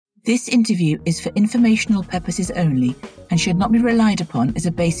This interview is for informational purposes only and should not be relied upon as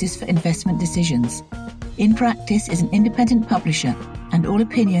a basis for investment decisions. In Practice is an independent publisher, and all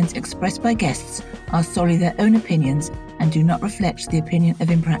opinions expressed by guests are solely their own opinions and do not reflect the opinion of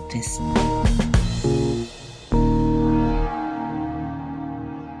In Practice.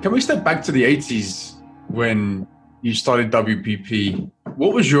 Can we step back to the 80s when you started WPP?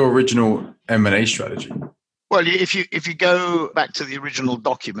 What was your original M&A strategy? Well, if you go back to the original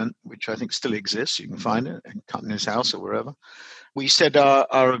document, which I think still exists, you can find it in Companies House or wherever, we said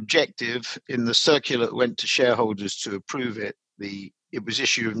our objective in the circular that went to shareholders to approve it, it was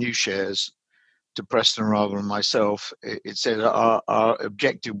issue of new shares to Preston rather than myself. It said our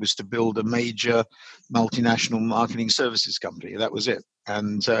objective was to build a major multinational marketing services company. That was it.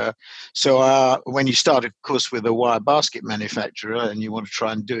 And so when you start, of course, with a wire basket manufacturer and you want to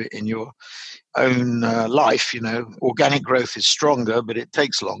try and do it in your own life, organic growth is stronger, but it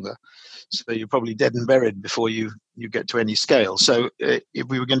takes longer. So you're probably dead and buried before you get to any scale. So if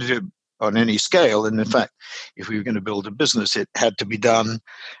we were going to do it on any scale, and in fact, if we were going to build a business, it had to be done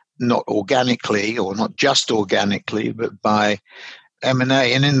not organically or not just organically, but by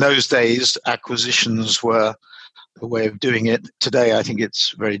M&A. And in those days, acquisitions were a way of doing it. Today, I think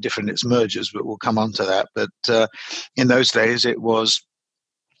it's very different. It's mergers, but we'll come on to that. But in those days, it was,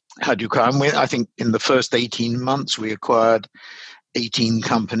 how do you acquire? I think in the first 18 months, we acquired 18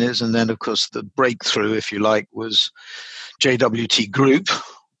 companies. And then, of course, the breakthrough, if you like, was JWT Group,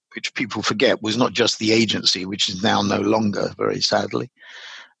 which people forget was not just the agency, which is now no longer, very sadly.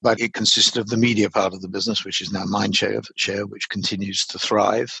 But it consisted of the media part of the business, which is now Mindshare, which continues to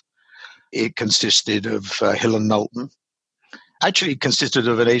thrive. It consisted of Hill and Knowlton. Actually, it consisted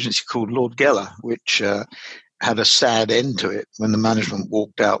of an agency called Lord Geller, which had a sad end to it when the management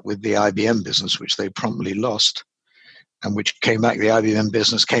walked out with the IBM business, which they promptly lost, and which came back. The IBM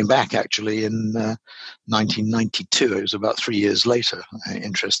business came back actually in 1992. It was about 3 years later,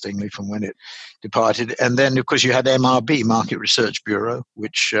 interestingly, from when it departed. And then, of course, you had MRB, Market Research Bureau,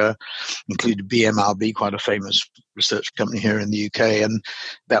 which included BMRB, quite a famous research company here in the UK. And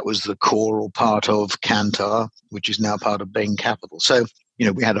that was the core or part of Kantar, which is now part of Bain Capital. So,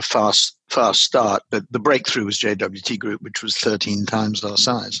 we had a fast start, but the breakthrough was JWT Group, which was 13 times our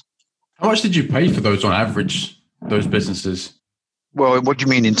size. How much did you pay for those on average, those businesses? Well, what do you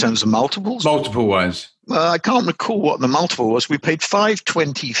mean in terms of multiples? Multiple-wise. I can't recall what the multiple was. We paid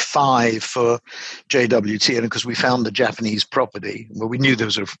 $525 for JWT, and because we found the Japanese property. Well, we knew there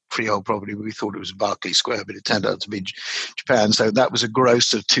was a freehold property, but we thought it was Berkeley Square, but it turned out to be Japan. So that was a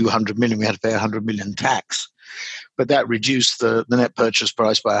gross of $200 million. We had to pay $100 million tax. But that reduced the net purchase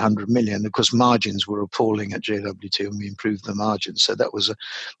price by $100 million. Of course, margins were appalling at JWT, and we improved the margins. So that was a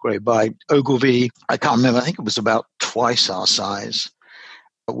great buy. Ogilvy, I can't remember. I think it was about twice our size.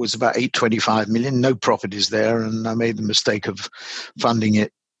 It was about $825 million. No properties there, and I made the mistake of funding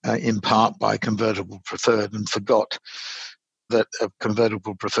it in part by convertible preferred, and forgot that a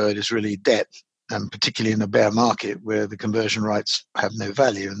convertible preferred is really debt. And particularly in a bear market where the conversion rights have no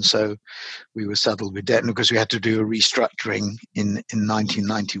value. And so we were saddled with debt. And because we had to do a restructuring in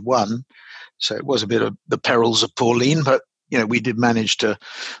 1991. So it was a bit of the perils of Pauline, but we did manage to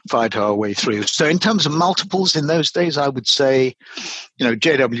fight our way through. So in terms of multiples in those days, I would say,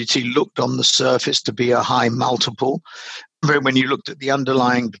 JWT looked on the surface to be a high multiple. But when you looked at the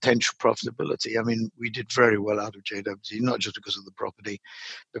underlying potential profitability, we did very well out of JWT, not just because of the property,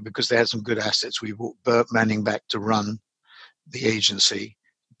 but because they had some good assets. We brought Burt Manning back to run the agency.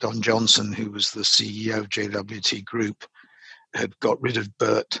 Don Johnson, who was the CEO of JWT Group, had got rid of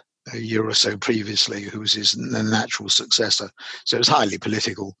Burt a year or so previously, who was his natural successor. So it was highly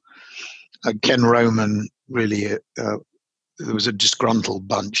political. Ken Roman, really, there was a disgruntled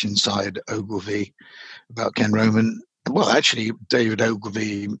bunch inside Ogilvy about Ken Roman. Well, actually, David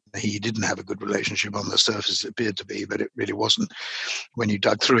Ogilvy, he didn't have a good relationship on the surface. It appeared to be, but it really wasn't when you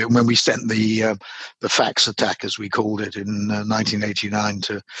dug through it. And when we sent the fax attack, as we called it, in 1989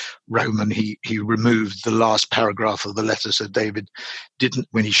 to Roman, he removed the last paragraph of the letter. So David didn't,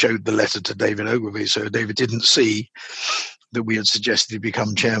 when he showed the letter to David Ogilvy, so David didn't see that we had suggested he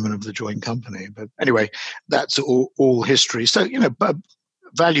become chairman of the joint company. But anyway, that's all history. So,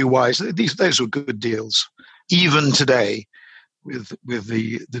 value-wise, those were good deals. Even today, with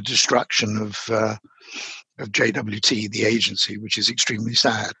the destruction of JWT, the agency, which is extremely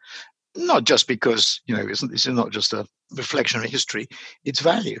sad, not just because this is not just a reflection of history; it's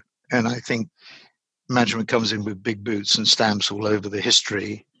value. And I think management comes in with big boots and stamps all over the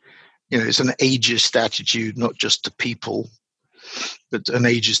history. It's an ageist attitude, not just to people, but an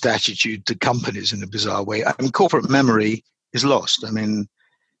ageist attitude to companies in a bizarre way. Corporate memory is lost.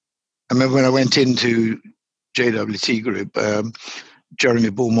 I remember when I went into JWT Group, Jeremy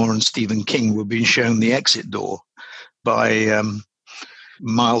Bullmore and Stephen King were being shown the exit door by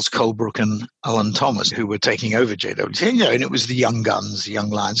Miles Colebrook and Alan Thomas, who were taking over JWT. And it was the young guns, the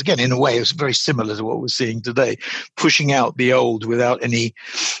young lions. Again, in a way, it was very similar to what we're seeing today, pushing out the old without any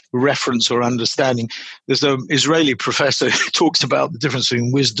reference or understanding. There's an Israeli professor who talks about the difference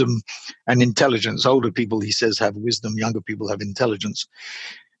between wisdom and intelligence. Older people, he says, have wisdom. Younger people have intelligence.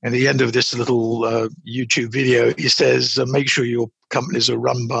 And at the end of this little YouTube video, he says, make sure your companies are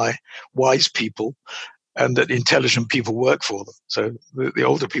run by wise people and that intelligent people work for them. So the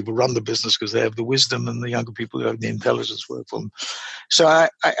older people run the business because they have the wisdom, and the younger people who have the intelligence work for them. So I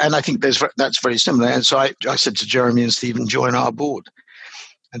think that's very similar. And so I said to Jeremy and Stephen, join our board.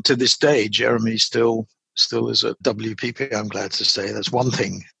 And to this day, Jeremy still is at WPP, I'm glad to say. That's one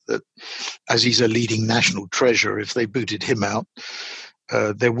thing, that as he's a leading national treasurer, if they booted him out,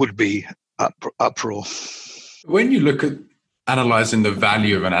 there would be uproar. When you look at analyzing the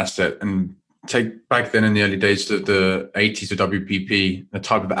value of an asset, and take back then in the early days of the 80s of WPP, the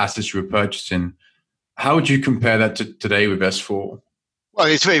type of assets you were purchasing, how would you compare that to today with S4? Well,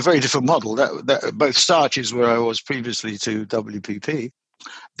 it's a very, very different model. That both Starches, where I was previously to WPP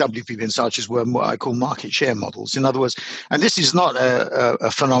and Starches were what I call market share models. In other words, and this is not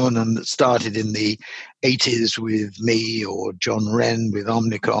a phenomenon that started in the 80s with me or John Wren with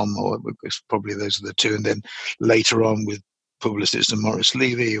Omnicom, or probably those are the two, and then later on with Publicis and Morris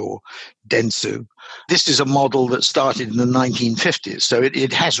Levy or Dentsu. This is a model that started in the 1950s, so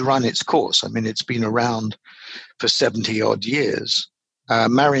it has run its course. I mean, it's been around for 70-odd years.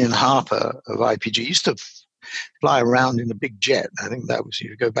 Marion Harper of IPG used to fly around in a big jet. I think that was,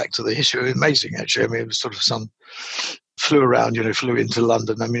 you go back to the history, amazing actually. I mean, it was sort of flew around, flew into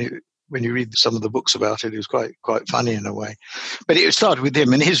London. I mean, when you read some of the books about it, it was quite funny in a way. But it started with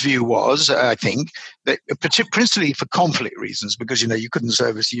him, and his view was, I think, that principally for conflict reasons, because you couldn't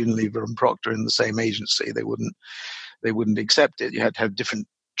service Unilever and Procter in the same agency. They wouldn't accept it. You had to have different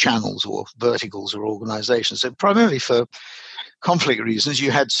channels or verticals or organizations. So primarily for conflict reasons,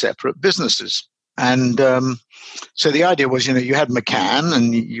 you had separate businesses. And so the idea was, you had McCann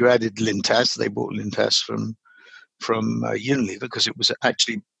and you added Lintas. They bought Lintas from Unilever because it was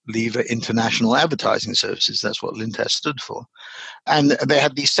actually Lever International Advertising Services. That's what Lintas stood for. And they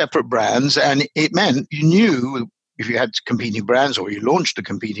had these separate brands, and it meant you knew if you had competing brands or you launched a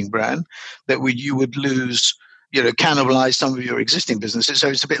competing brand that you would lose, cannibalize some of your existing businesses. So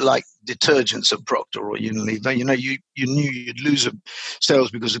it's a bit like detergents at Procter or Unilever. You knew you'd lose sales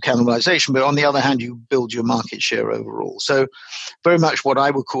because of cannibalization, but on the other hand, you build your market share overall. So very much what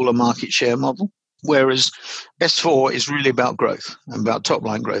I would call a market share model. Whereas S4 is really about growth and about top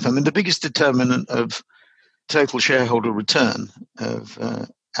line growth. I mean, the biggest determinant of total shareholder return, of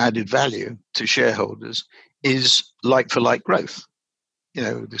added value to shareholders, is like for like growth.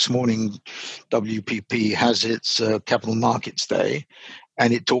 This morning WPP has its Capital Markets Day,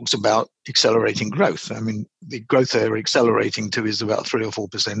 and it talks about accelerating growth. I mean, the growth they're accelerating to is about 3 or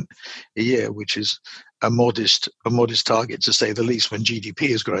 4% a year, which is a modest target, to say the least, when GDP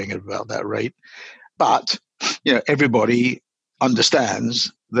is growing at about that rate. But everybody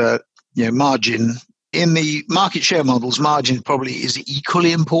understands that margin in the market share models, margin probably is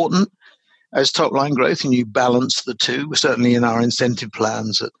equally important as top line growth, and you balance the two. Certainly in our incentive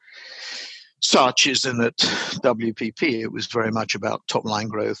plans at Starches and at WPP, it was very much about top line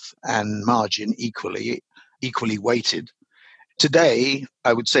growth and margin equally weighted. Today,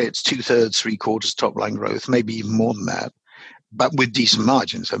 I would say it's 2/3, 3/4 top line growth, maybe even more than that, but with decent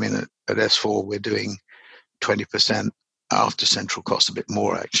margins. I mean, at S4, we're doing 20% after central costs, a bit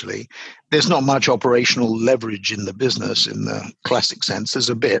more actually. There's not much operational leverage in the business in the classic sense. There's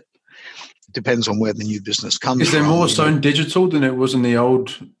a bit. It depends on where the new business comes from. Is there more so in digital than it was in the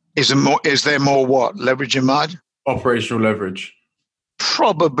old? Is there more what? Leverage in margin? Operational leverage.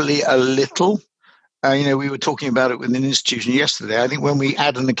 Probably a little. We were talking about it with an institution yesterday. I think when we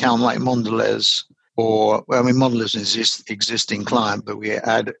add an account like Mondelez, Mondelez is an existing client, but we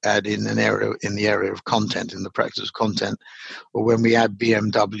add in the area of content, in the practice of content, or when we add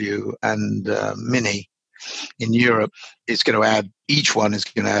BMW and Mini in Europe, each one is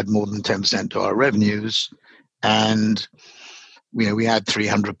going to add more than 10% to our revenues. And we add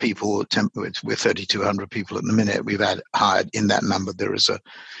 300 people, we're 3,200 people at the minute. We've hired in that number. There is a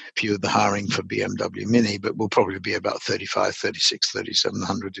few of the hiring for BMW Mini, but we'll probably be about 35, 36,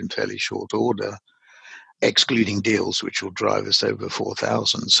 3,700 in fairly short order, excluding deals, which will drive us over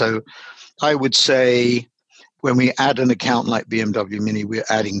 4,000. So I would say when we add an account like BMW Mini, we're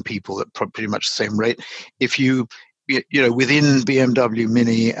adding people at pretty much the same rate. If you within BMW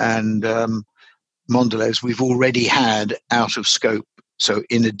Mini and Mondelez, we've already had out of scope. So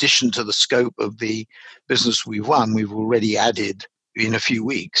in addition to the scope of the business we've won, we've already added in a few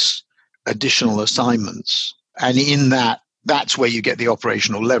weeks additional assignments. And in that's where you get the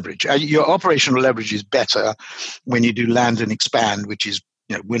operational leverage. Your operational leverage is better when you do land and expand, which is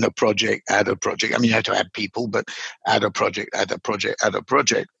win a project, add a project. I mean, you have to add people, but add a project, add a project, add a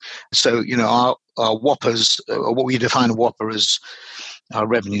project. So, our whoppers, what we define a whopper as, our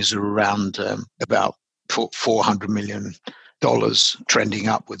revenues are around about $400 million, trending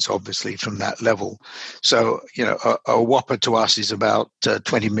upwards, obviously, from that level. So, a whopper to us is about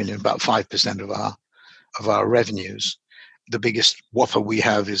 20 million, about 5% of our revenues. The biggest whopper we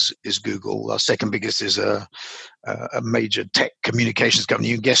have is Google. Our second biggest is a major tech communications company.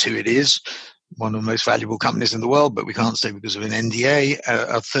 You can guess who it is. One of the most valuable companies in the world, but we can't say because of an NDA.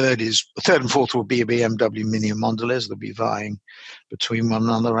 A third and fourth will be a BMW Mini and Mondelez. They'll be vying between one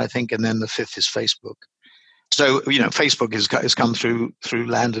another, I think. And then the fifth is Facebook. So, Facebook has come through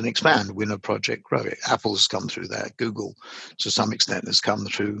land and expand, win a project, grow it. Apple's come through that. Google, to some extent, has come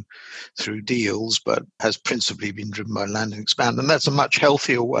through deals, but has principally been driven by land and expand. And that's a much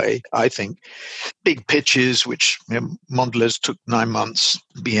healthier way, I think. Big pitches, which Mondelez took 9 months,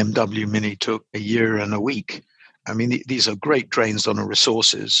 BMW Mini took a year and a week. I mean, these are great drains on the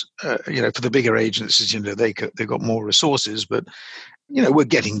resources. For the bigger agencies, they've got more resources, but we're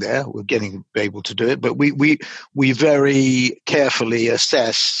getting there. We're getting able to do it, but we very carefully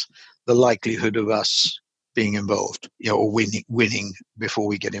assess the likelihood of us being involved, or winning before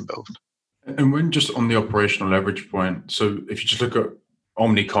we get involved. And when just on the operational leverage point, so if you just look at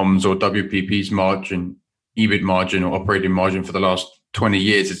Omnicom's or WPP's margin, EBIT margin or operating margin for the last 20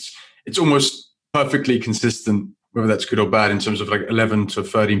 years, it's almost perfectly consistent, whether that's good or bad, in terms of like 11 to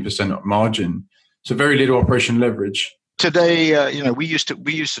 13% margin. So very little operational leverage. Today, we used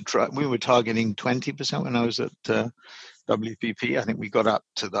to try. We were targeting 20% when I was at WPP. I think we got up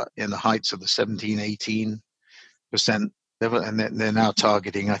to that in the heights of the 17, 18% level, and they're now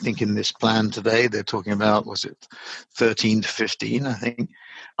targeting. I think in this plan today, they're talking about, was it 13 to 15?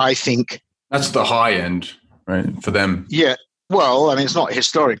 I think that's the high end, right, for them. Yeah. Well, I mean, it's not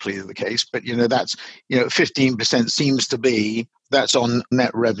historically the case, but that's 15% seems to be, that's on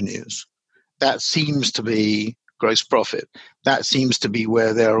net revenues. That seems to be gross profit. That seems to be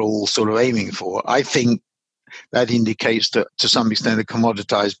where they're all sort of aiming for. I think that indicates that to some extent a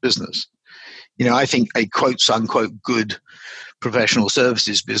commoditized business. I think a quote unquote good professional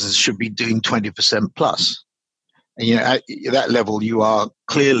services business should be doing 20% plus. And at that level, you are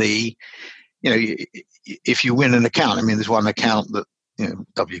clearly, if you win an account. I mean, there's one account that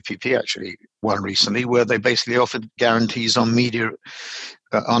WPP actually won recently, where they basically offered guarantees on media,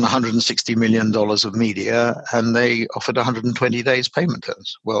 on $160 million of media, and they offered 120 days payment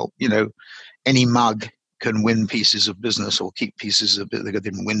terms. Well, any mug can win pieces of business or keep pieces of it. They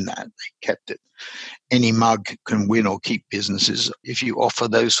didn't win that, they kept it. Any mug can win or keep businesses if you offer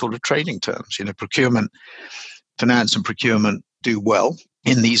those sort of trading terms. Finance and procurement do well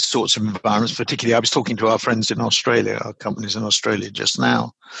in these sorts of environments. Particularly, I was talking to our friends in Australia, our companies in Australia just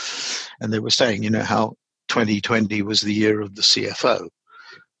now, and they were saying, how 2020 was the year of the CFO,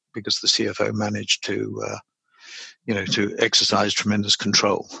 because the CFO managed to exercise tremendous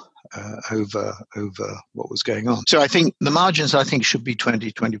control over what was going on. So I think the margins, should be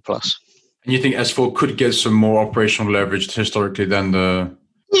 20 plus. And you think S4 could get some more operational leverage historically than the...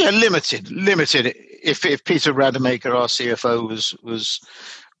 Yeah, limited. If Peter Rademacher, our CFO,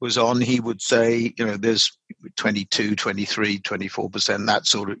 was on, he would say, there's 22, 23, 24%, that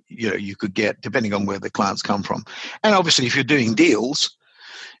sort of, you could get, depending on where the clients come from. And obviously, if you're doing deals,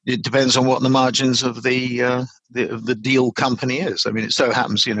 it depends on what the margins of the deal company is. I mean, it so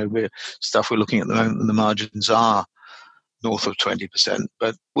happens, we're looking at the moment, and the margins are north of 20%,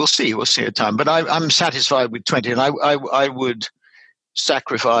 but we'll see at time. But I'm satisfied with 20, and I would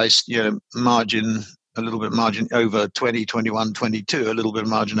sacrifice, margin, a little bit of margin over 20, 21, 22, a little bit of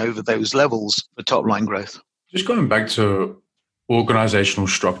margin over those levels for top line growth. Just going back to organizational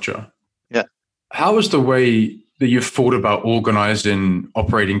structure. Yeah. How is the way that you've thought about organizing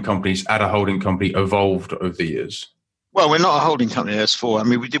operating companies at a holding company evolved over the years? Well, we're not a holding company, S4. I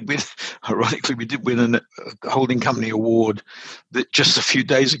mean, we did win a holding company award that just a few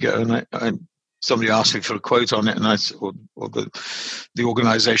days ago, and somebody asked me for a quote on it, and the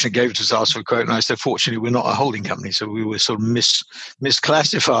organization gave it to us, asked for a quote, and I said, fortunately, we're not a holding company, so we were sort of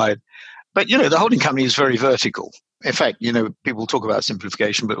misclassified. But, the holding company is very vertical. In fact, people talk about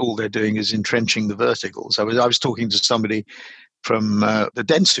simplification, but all they're doing is entrenching the verticals. I was talking to somebody from the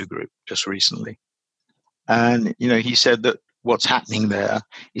Dentsu Group just recently, And, he said that what's happening there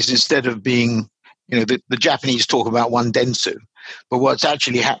is instead of being, the Japanese talk about one Dentsu, but what's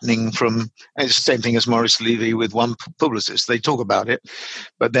actually happening and it's the same thing as Maurice Levy with one publicist. They talk about it,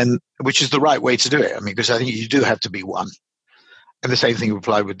 but then, which is the right way to do it. I mean, because I think you do have to be one. And the same thing would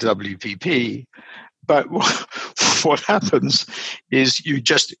apply with WPP. But what happens is you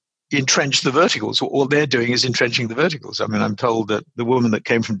just entrench the verticals. All they're doing is entrenching the verticals. I mean, I'm told that the woman that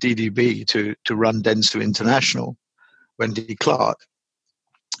came from DDB to run Dentsu International, Wendy Clark,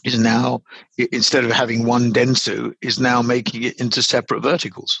 is now, instead of having one Dentsu, is now making it into separate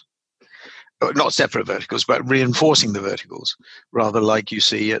verticals. Not separate verticals, but reinforcing the verticals, rather like you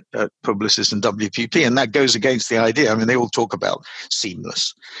see at Publicis and WPP. And that goes against the idea. I mean, they all talk about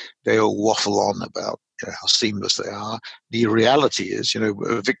seamless. They all waffle on about how seamless they are. The reality is,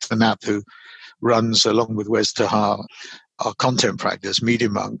 Victor Knapp, who runs, along with Wes Tahar, our content practice, Media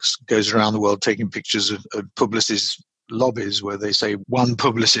Monks, goes around the world taking pictures of Publicis lobbies where they say one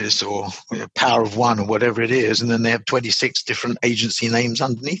publicist or power of one or whatever it is, and then they have 26 different agency names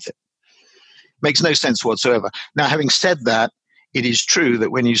underneath it. Makes no sense whatsoever. Now, having said that, it is true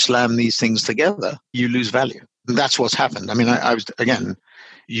that when you slam these things together, you lose value. And that's what's happened. I mean,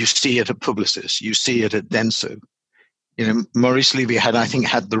 you see it at Publicis, you see it at Dentsu. Maurice Levy had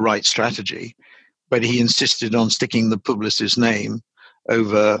the right strategy, but he insisted on sticking the Publicis name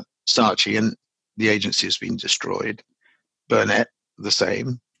over Saatchi, and the agency has been destroyed. Burnett, the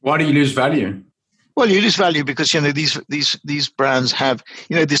same. Why do you lose value? Well, you lose value because, these brands have,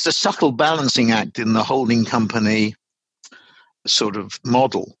 there's a subtle balancing act in the holding company sort of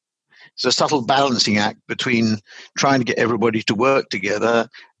model. It's a subtle balancing act between trying to get everybody to work together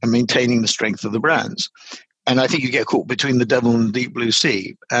and maintaining the strength of the brands. And I think you get caught between the devil and the deep blue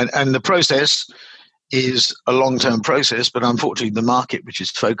sea. And the process is a long-term process, but unfortunately the market, which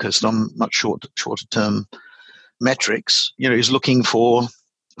is focused on much shorter term metrics, is looking for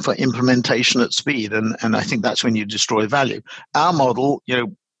implementation at speed. And I think that's when you destroy value. Our model,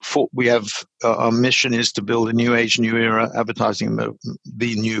 we have our mission is to build a new age, new era advertising,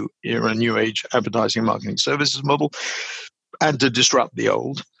 the new era, new age advertising and marketing services model, and to disrupt the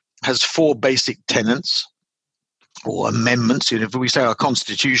old. Has 4 basic tenets or amendments. If we say our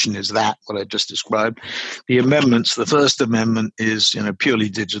constitution is that, what I just described, the amendments, the first amendment is, purely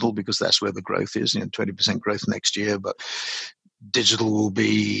digital because that's where the growth is, 20% growth next year, but digital will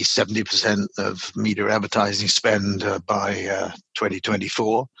be 70% of media advertising spend by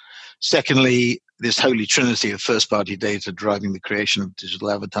 2024. Secondly, this holy trinity of first-party data driving the creation of digital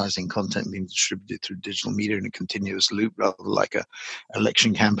advertising content being distributed through digital media in a continuous loop, rather like an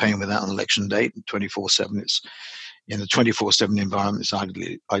election campaign without an election date. 24/7, it's in a 24/7 environment, it's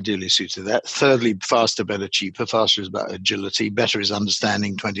ideally suited to that. Thirdly, faster, better, cheaper. Faster is about agility. Better is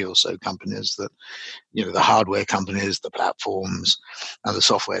understanding 20 or so companies that, the hardware companies, the platforms, and the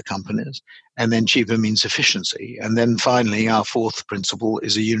software companies. And then cheaper means efficiency. And then finally, our fourth principle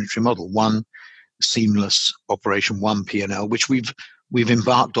is a unitary model. One seamless operation, one P&L, which we've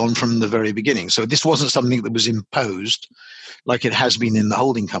embarked on from the very beginning. So this wasn't something that was imposed like it has been in the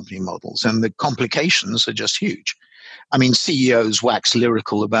holding company models. And the complications are just huge. I mean, CEOs wax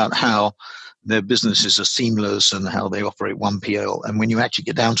lyrical about how their businesses are seamless and how they operate one PL. And when you actually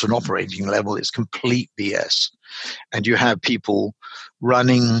get down to an operating level, it's complete BS. And you have people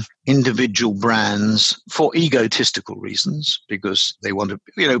running individual brands for egotistical reasons because they want to,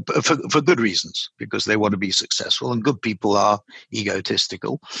 for good reasons, because they want to be successful. And good people are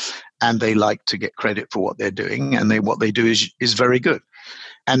egotistical and they like to get credit for what they're doing. And what they do is very good.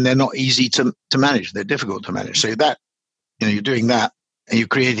 And they're not easy to manage. They're difficult to manage. So that, you're doing that and you're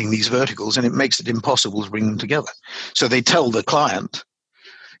creating these verticals and it makes it impossible to bring them together. So they tell the client,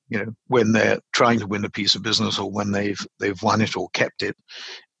 when they're trying to win a piece of business or when they've won it or kept it,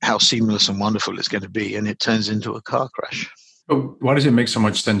 how seamless and wonderful it's going to be. And it turns into a car crash. But why does it make so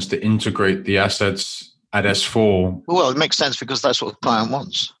much sense to integrate the assets at S4? Well, it makes sense because that's what the client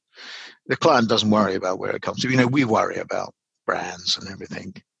wants. The client doesn't worry about where it comes from. We worry about brands and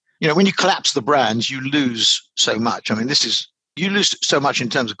everything. When you collapse the brands, you lose so much. I mean, you lose so much in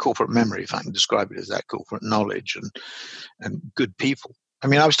terms of corporate memory, if I can describe it as that, corporate knowledge and good people. I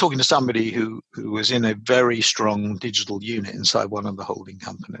mean, I was talking to somebody who was in a very strong digital unit inside one of the holding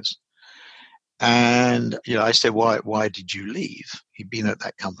companies. And, I said, why did you leave? He'd been at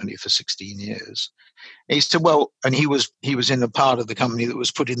that company for 16 years. And he said, well, and he was in a part of the company that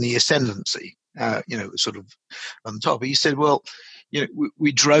was put in the ascendancy, sort of on top. He said, well,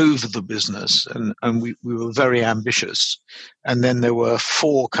 we drove the business and we were very ambitious. And then there were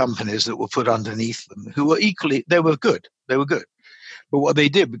 4 companies that were put underneath them who were they were good. They were good. But what they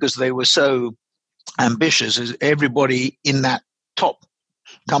did, because they were so ambitious as everybody in that top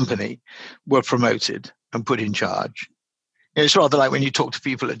company were promoted and put in charge. It's rather like when you talk to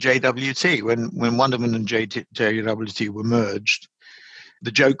people at JWT, when Wunderman and JWT were merged,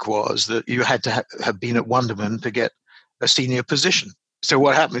 the joke was that you had to have been at Wunderman to get a senior position. So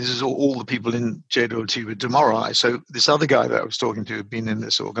what happens is all the people in JWT were demoralized. So this other guy that I was talking to had been in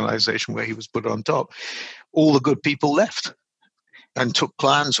this organization where he was put on top. All the good people left and took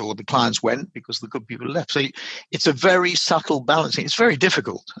clients, or the clients went because the good people left. So it's a very subtle balancing. It's very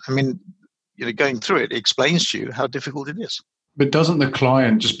difficult. I mean, going through it explains to you how difficult it is. But doesn't the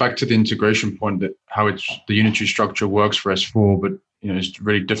client, just back to the integration point, that how it's the unitary structure works for S4, but it's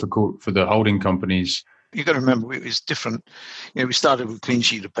really difficult for the holding companies. You've got to remember, it was different. We started with a clean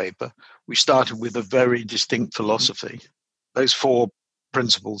sheet of paper. We started with a very distinct philosophy. Those 4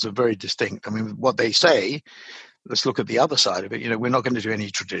 principles are very distinct. I mean, what they say, let's look at the other side of it. We're not going to do any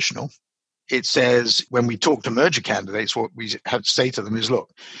traditional. It says when we talk to merger candidates, what we have to say to them is, look,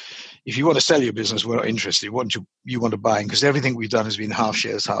 if you want to sell your business, we're not interested. What you want to buy, because everything we've done has been half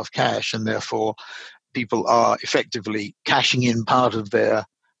shares, half cash, and therefore people are effectively cashing in part of their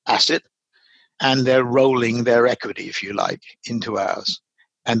asset and they're rolling their equity, if you like, into ours.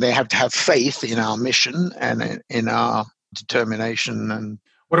 And they have to have faith in our mission and in our determination. And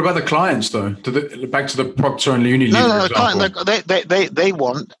what about the clients, though? Back to the Procter and Unilever no, example. They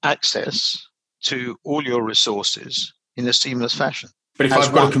want access to all your resources in a seamless fashion. But if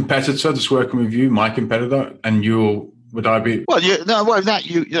I've got a competitor that's working with you, my competitor, and would I be? Well,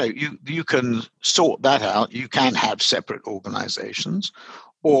 you can sort that out. You can have separate organizations,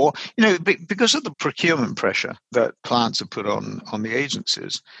 or because of the procurement pressure that clients have put on the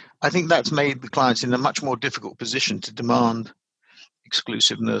agencies, I think that's made the clients in a much more difficult position to demand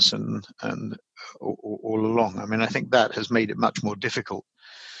exclusiveness and all along. I mean, I think that has made it much more difficult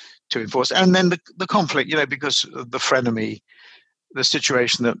to enforce. And then the conflict, because of the frenemy, the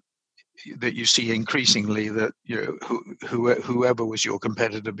situation that you see increasingly, that whoever was your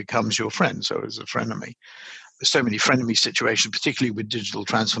competitor becomes your friend. So it's a frenemy. There's so many frenemy situations, particularly with digital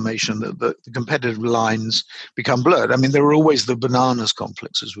transformation, that the competitive lines become blurred. I mean, there are always the bananas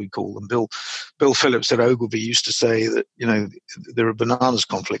conflicts, as we call them. Bill Phillips at Ogilvy used to say that there are bananas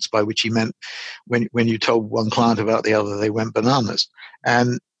conflicts, by which he meant when you told one client about the other, they went bananas.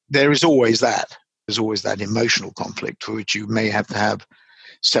 And there is always that. There's always that emotional conflict for which you may have to have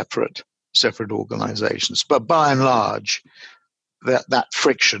separate organizations. But by and large, that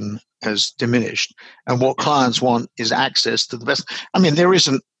friction has diminished. And what clients want is access to the best. I mean, there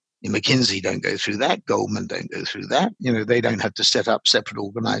isn't, McKinsey don't go through that. Goldman don't go through that. They don't have to set up separate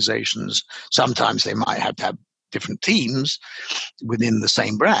organizations. Sometimes they might have to have different teams within the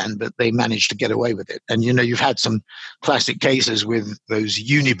same brand, but they manage to get away with it. And, you've had some classic cases with those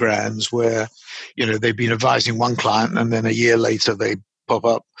uni brands where, they've been advising one client and then a year later they pop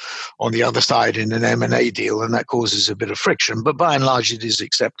up on the other side in an M&A deal, and that causes a bit of friction. But by and large, it is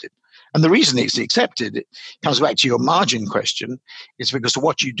accepted. And the reason it's accepted, it comes back to your margin question, is because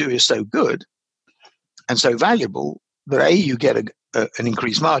what you do is so good and so valuable that A, you get an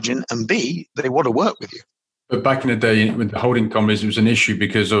increased margin, and B, they want to work with you. But back in the day with the holding companies, it was an issue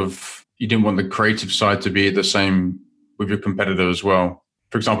because of you didn't want the creative side to be the same with your competitor as well.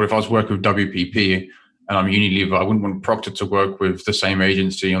 For example, if I was working with WPP and I'm Unilever, I wouldn't want Procter to work with the same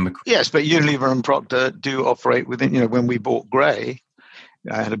agency on the... Yes, but Unilever and Procter do operate within, when we bought Grey,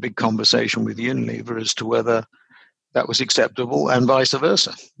 I had a big conversation with Unilever as to whether that was acceptable, and vice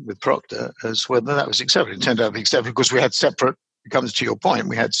versa with Procter as whether that was acceptable. It turned out to be acceptable because we had separate, it comes to your point,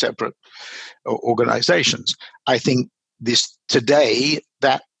 we had separate organizations. I think today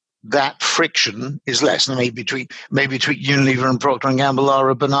that friction is less. And maybe between Unilever and Procter & Gamble are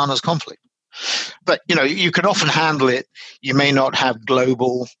a bananas conflict. But, you can often handle it. You may not have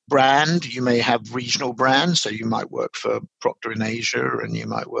global brand. You may have regional brands. So you might work for Procter in Asia and you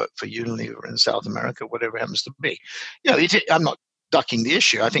might work for Unilever in South America, whatever it happens to be. I'm not ducking the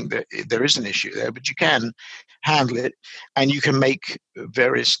issue. I think that there is an issue there, but you can handle it and you can make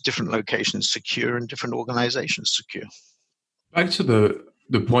various different locations secure and different organizations secure. Back to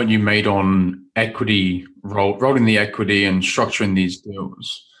the point you made on equity, rolling the equity and structuring these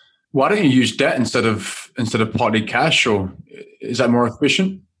deals. Why don't you use debt instead of partly cash, or is that more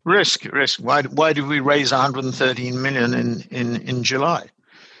efficient? Risk. Why did we raise 113 million in July?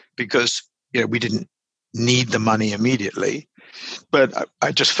 Because we didn't need the money immediately, but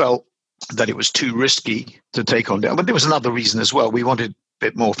I just felt that it was too risky to take on debt. But there was another reason as well. We wanted a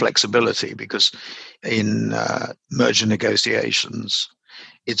bit more flexibility because in merger negotiations,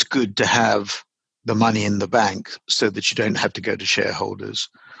 it's good to have the money in the bank so that you don't have to go to shareholders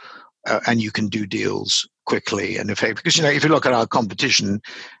and you can do deals quickly and effectively. Because, if you look at our competition,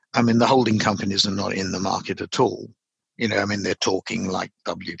 the holding companies are not in the market at all. They're talking like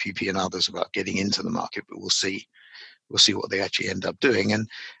WPP and others about getting into the market, but we'll see what they actually end up doing. And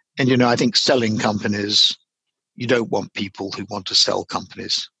I think selling companies, you don't want people who want to sell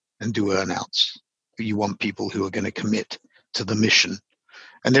companies and do earnouts. You want people who are going to commit to the mission.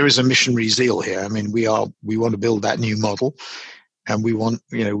 And there is a missionary zeal here. We want to build that new model, and we want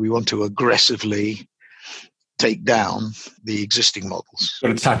to aggressively take down the existing models. Got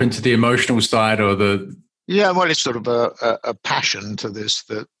to tap into the emotional side, or the it's sort of a passion to this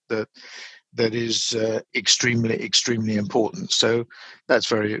that is extremely important. So that's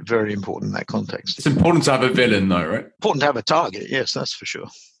very, very important in that context. It's important to have a villain, though, right? Important to have a target. Yes, that's for sure.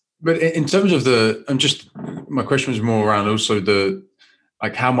 But in terms of my question was more around also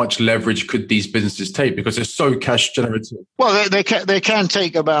how much leverage could these businesses take, because they're so cash generative? Well, they can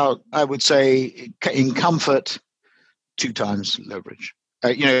take about, I would say, in comfort, 2 times leverage.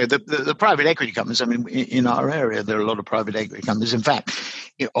 The private equity companies, in our area, there are a lot of private equity companies. In fact,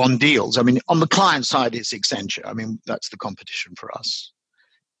 on deals, on the client side, it's Accenture. That's the competition for us.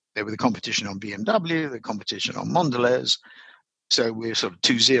 They were the competition on BMW, the competition on Mondelez. So we're sort of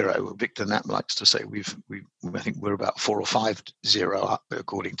 2-0. Victor Knapp likes to say I think we're about 4 or 5-0 up,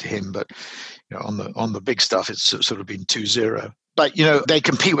 according to him. But on the big stuff, it's sort of been 2-0. But they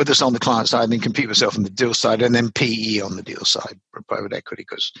compete with us on the client side, and then compete with us on the deal side, and then PE on the deal side for private equity,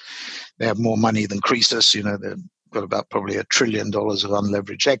 because they have more money than Croesus. They've got about probably $1 trillion of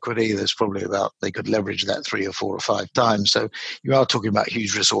unleveraged equity. There's probably they could leverage that 3 or 4 or 5 times. So you are talking about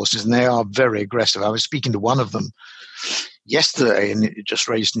huge resources, and they are very aggressive. I was speaking to one of them yesterday, and it just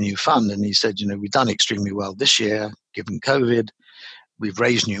raised a new fund, and he said, we've done extremely well this year given COVID. We've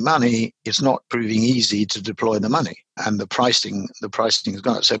raised new money. It's not proving easy to deploy the money, and the pricing has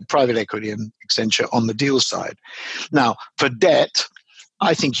gone up. So private equity and Accenture on the deal side. Now for debt,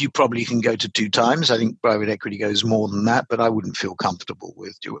 I think you probably can go to 2 times. I think private equity goes more than that, but I wouldn't feel comfortable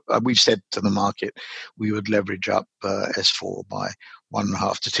with. We've said to the market we would leverage up S4 by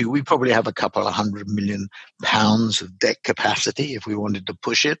 1.5 to 2. We probably have a couple of £100 million of debt capacity if we wanted to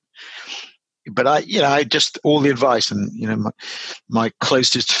push it. But I just, all the advice, and my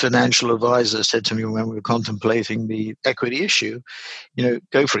closest financial advisor said to me when we were contemplating the equity issue,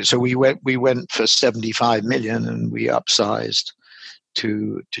 go for it. So we went for 75 million, and we upsized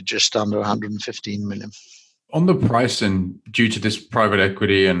to just under 115 million. On the pricing, due to this private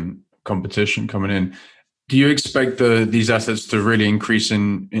equity and competition coming in, do you expect these assets to really increase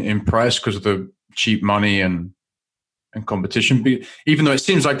in price because of the cheap money and competition? Even though it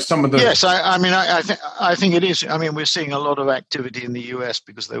seems like some of the... Yes, I think it is. We're seeing a lot of activity in the US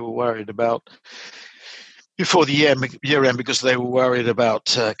because they were worried about, before the year end, because they were worried about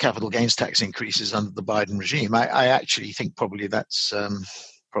capital gains tax increases under the Biden regime. I actually think probably that's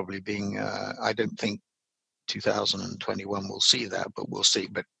probably being... I don't think 2021 will see that, but we'll see.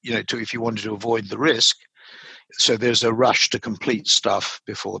 But, if you wanted to avoid the risk, so there's a rush to complete stuff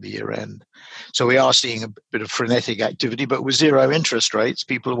before the year end. So we are seeing a bit of frenetic activity, but with 0 interest rates,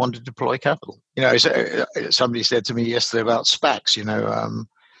 people want to deploy capital. Somebody said to me yesterday about SPACs.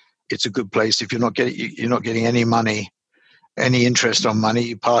 It's a good place if you're not getting any money, any interest on money.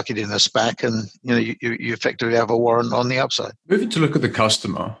 You park it in a SPAC, and you effectively have a warrant on the upside. Moving to look at the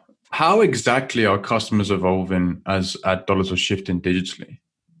customer, how exactly are customers evolving as ad dollars are shifting digitally?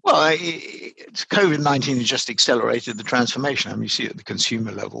 Well, COVID-19 has just accelerated the transformation. You see it at the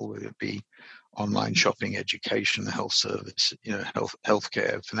consumer level, whether it be online shopping, education, health service,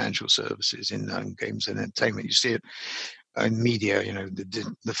 healthcare, financial services, in games and entertainment. You see it in media.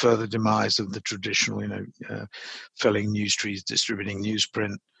 The further demise of the traditional, felling news trees, distributing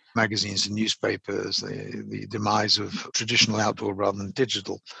newsprint, magazines and newspapers, the demise of traditional outdoor rather than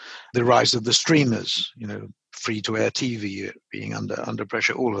digital, the rise of the streamers, free-to-air TV being under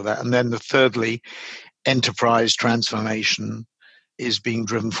pressure, all of that. And then thirdly, enterprise transformation is being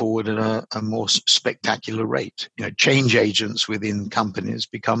driven forward at a more spectacular rate. Change agents within companies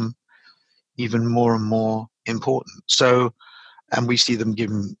become even more and more important. So, and we see them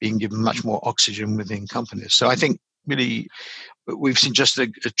being given much more oxygen within companies. So I think really we've seen just a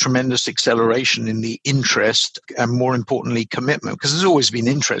tremendous acceleration in the interest and, more importantly, commitment, because there's always been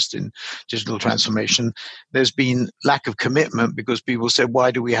interest in digital transformation. There's been lack of commitment because people said,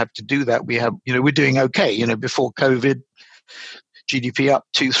 why do we have to do that? We're doing okay. Before COVID, GDP up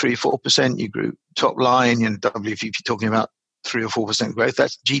 2, 3, 4%, you grew top line, WPP talking about 3 or 4% growth.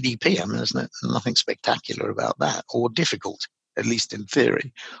 That's GDP. There's nothing spectacular about that or difficult. at least in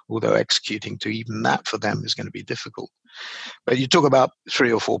theory, although executing to even that for them is going to be difficult. But you talk about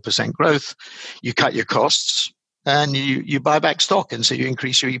 3 or 4% growth, you cut your costs, and you buy back stock, and so you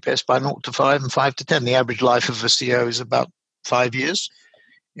increase your EPS by 0 to 5 and 5 to 10. The average life of a CEO is about 5 years,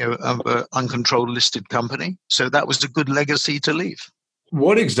 of an uncontrolled listed company. So that was a good legacy to leave.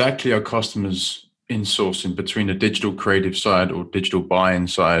 What exactly are customers insourcing between the digital creative side or digital buying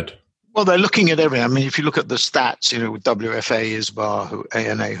side? Well, they're looking at everything. I mean, if you look at the stats, WFA, ISBA,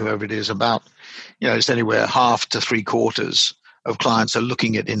 ANA, whoever it is, about, it's anywhere half to 3/4 of clients are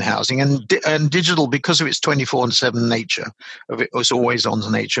looking at in-housing. And digital, because of its 24/7 nature, of its always-on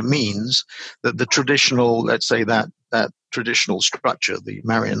nature, means that the traditional, let's say that traditional structure, the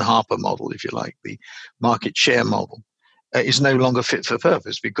Marion Harper model, if you like, the market share model, is no longer fit for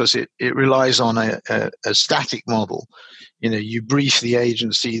purpose because it relies on a static model. You brief the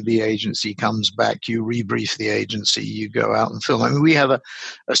agency comes back, you rebrief the agency, you go out and film. I mean, we have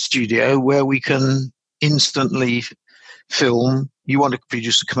a studio where we can instantly film. You want to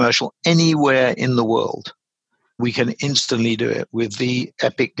produce a commercial anywhere in the world, we can instantly do it with the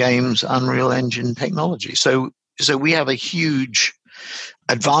Epic Games Unreal Engine technology. So we have a huge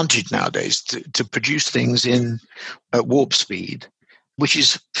advantage nowadays to produce things at warp speed, which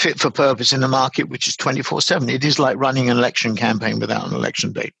is fit for purpose in a market which is 24/7. It is like running an election campaign without an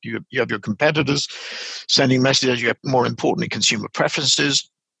election date. You have your competitors sending messages. You have, more importantly, consumer preferences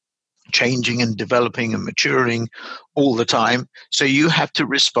changing and developing and maturing all the time. So you have to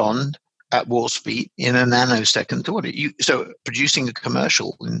respond at warp speed in a nanosecond to order. So producing a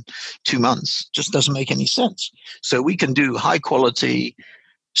commercial in 2 months just doesn't make any sense. So we can do high quality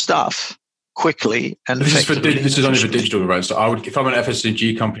stuff quickly and this is only for digital, right? So if I'm an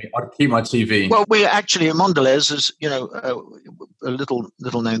FMCG company, I'd keep my TV. Well, we're actually at Mondelez, as a little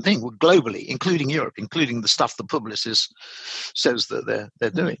known thing globally, including Europe, including the stuff the Publicis says that they're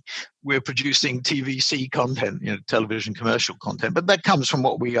doing. We're producing TVC content, television commercial content, but that comes from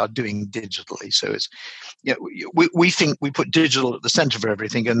what we are doing digitally. So it's, we think we put digital at the center of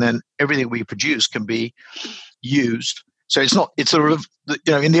everything, and then everything we produce can be used. So it's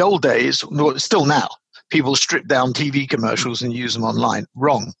in the old days, still now, people strip down TV commercials and use them online.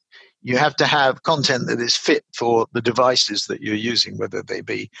 Wrong. You have to have content that is fit for the devices that you're using, whether they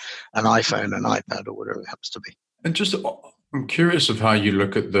be an iPhone, an iPad, or whatever it happens to be. And I'm curious of how you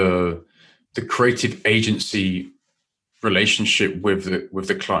look at the creative agency relationship with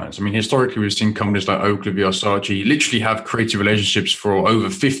the clients. I mean, historically, we've seen companies like Ogilvy or Saatchi literally have creative relationships for over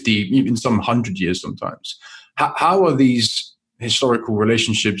 50, even some 100 years sometimes. How are these historical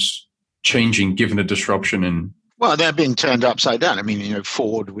relationships changing given the disruption in? Well, they're being turned upside down. I mean,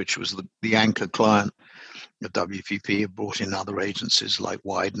 Ford, which was the anchor client of WPP, have brought in other agencies like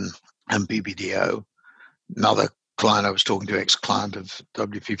Wyden and BBDO. Another client I was talking to, ex-client of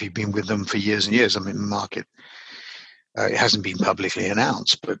WPP, been with them for years and years. I mean, the market, it hasn't been publicly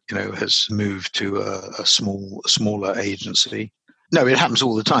announced, but, has moved to a smaller agency. No, it happens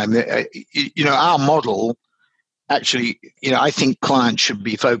all the time. Our model, actually, I think clients should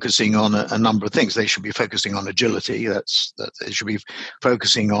be focusing on a number of things. They should be focusing on agility. They should be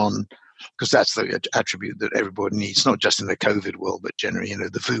focusing on, because that's the attribute that everybody needs, not just in the COVID world, but generally,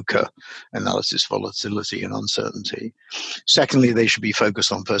 the VUCA analysis, volatility and uncertainty. Secondly, they should be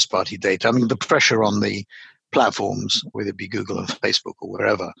focused on first-party data. I mean, the pressure on the platforms, whether it be Google and Facebook or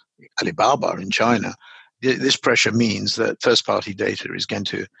wherever, Alibaba in China, this pressure means that first-party data is going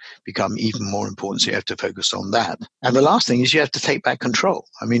to become even more important, so you have to focus on that. And the last thing is you have to take back control.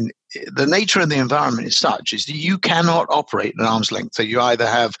 I mean, the nature of the environment is such is that you cannot operate at arm's length. So you either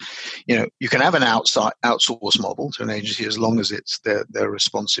have, you can have an outsource model to an agency as long as they're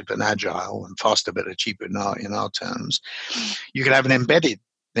responsive and agile and faster, better, cheaper in our terms. You can have an embedded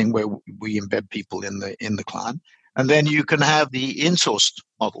thing where we embed people in the client. And then you can have the insourced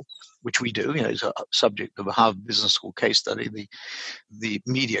model, which we do. Is a subject of a Harvard Business School case study, the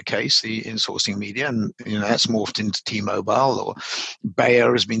media case, the insourcing media, and that's morphed into T-Mobile, or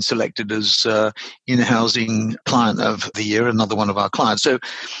Bayer has been selected as in-housing client of the year, another one of our clients. So,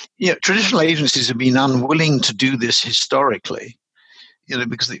 traditional agencies have been unwilling to do this historically,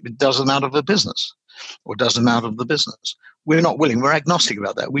 because it does them out of a business or does them out of the business. We're not willing. We're agnostic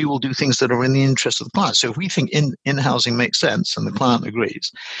about that. We will do things that are in the interest of the client. So if we think in-housing makes sense and the client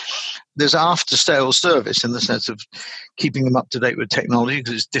agrees, there's after-sales service in the sense of keeping them up to date with technology,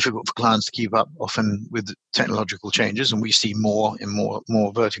 because it's difficult for clients to keep up often with technological changes, and we see more in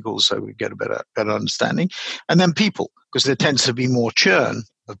more verticals, so we get a better understanding. And then people, because there tends to be more churn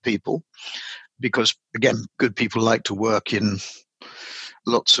of people, because, again, good people like to work in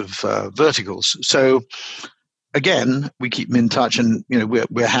lots of verticals. So again, we keep them in touch, and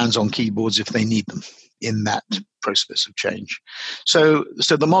we're hands on keyboards if they need them in that process of change. So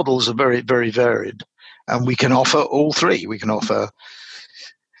the models are very, very varied, and we can offer all three. We can offer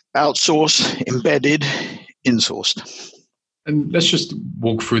outsourced, embedded, insourced. And let's just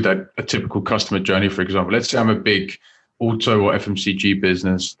walk through a typical customer journey, for example. Let's say I'm a big auto or FMCG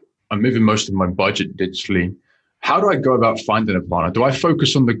business. I'm moving most of my budget digitally. How do I go about finding a partner? Do I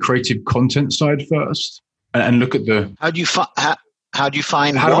focus on the creative content side first and look at the... How do you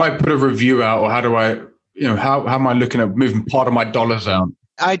find How do I put a review out, or how do I, how am I looking at moving part of my dollars out?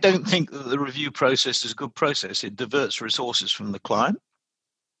 I don't think that the review process is a good process. It diverts resources from the client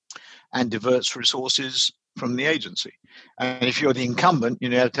and diverts resources from the agency. And if you're the incumbent, you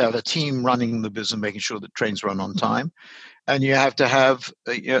have to have a team running the business, making sure that trains run on time. And you have to have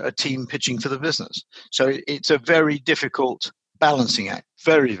a team pitching for the business. So it's a very difficult balancing act,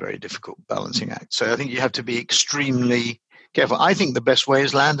 very, very difficult balancing act. So I think you have to be extremely careful. I think the best way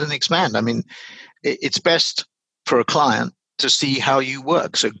is land and expand. I mean, it's best for a client to see how you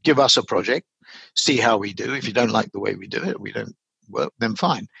work. So give us a project, see how we do. If you don't like the way we do it, we don't work, then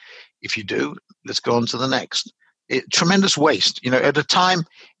fine. If you do, let's go on to the next. Tremendous waste. At a time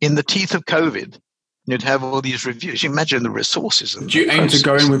in the teeth of COVID, you'd have all these reviews. You imagine the resources. Do you aim to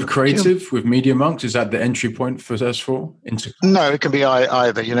go in with creative, with Media Monks? Is that the entry point for S4? No, it can be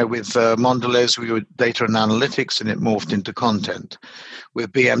either. With Mondelez, we were data and analytics, and it morphed into content.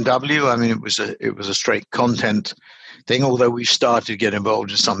 With BMW, I mean, it was a straight content thing, although we've started to get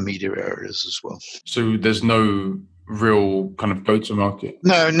involved in some media areas as well. So there's no real kind of go-to-market?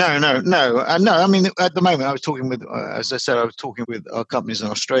 No. I mean, at the moment, I was talking with, as I said, our companies in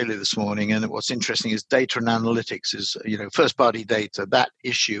Australia this morning, and what's interesting is data and analytics is, first-party data. That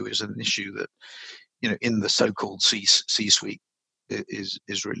issue is an issue that, in the so-called C-suite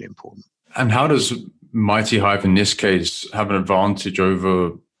is really important. And how does Mighty Hive, in this case, have an advantage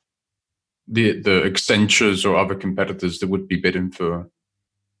over the Accentures or other competitors that would be bidding to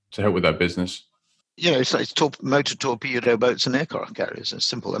help with that business? It's motor torpedo boats and aircraft carriers. It's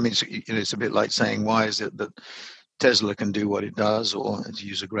simple. I mean, it's a bit like saying, why is it that Tesla can do what it does, or to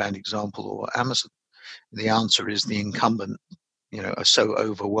use a grand example, or Amazon? The answer is the incumbent, are so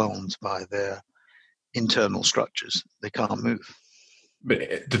overwhelmed by their internal structures, they can't move.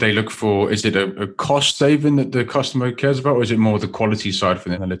 But do they look for, is it a cost saving that the customer cares about, or is it more the quality side for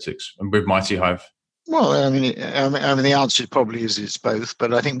the analytics and with Mighty Hive? Well, I mean, the answer probably is it's both,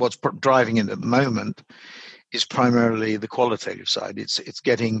 but I think what's driving it at the moment is primarily the qualitative side. It's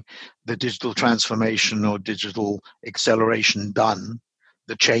getting the digital transformation or digital acceleration done,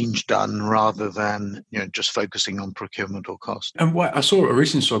 the change done, rather than just focusing on procurement or cost. And I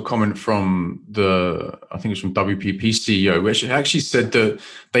recently saw a comment from I think it's from WPP CEO, which actually said that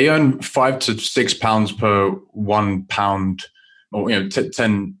they earn £5 to £6 per £1, or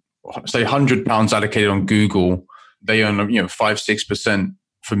 10. Say £100 allocated on Google, they earn 5-6%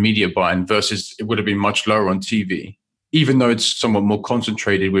 for media buying, versus it would have been much lower on TV, even though it's somewhat more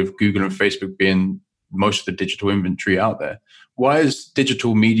concentrated with Google and Facebook being most of the digital inventory out there. Why is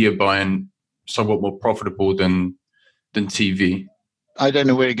digital media buying somewhat more profitable than TV? I don't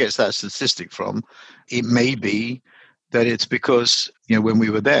know where it gets that statistic from. It may be that it's because when we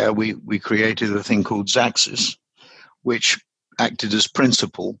were there, we created a thing called Xaxis, which acted as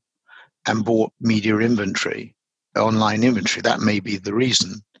principal and bought media inventory, online inventory. That may be the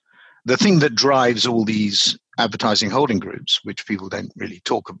reason. The thing that drives all these advertising holding groups, which people don't really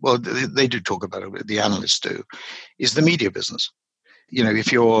talk about, well, they do talk about it, the analysts do, is the media business.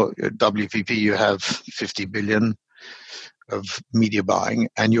 If you're WPP, you have 50 billion of media buying,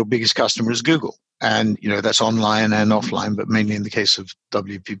 and your biggest customer is Google. And, that's online and offline, but mainly in the case of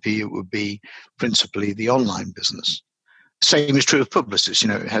WPP, it would be principally the online business. Same is true of Publicis.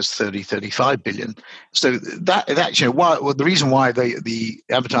 It has 35 billion. So that the reason why the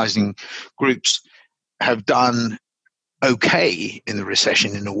advertising groups have done okay in the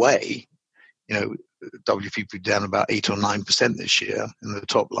recession, in a way, WPP down about 8 or 9% this year in the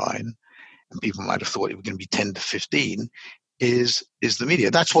top line, and people might have thought it was going to be 10 to 15, is the media.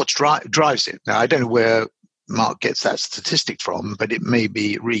 That's what drives it. Now, I don't know where Mark gets that statistic from, but it may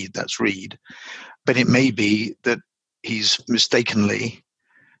be Reed. That's Reed, but it may be that he's mistakenly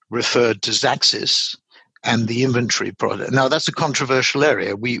referred to Xaxis and the inventory product. Now, that's a controversial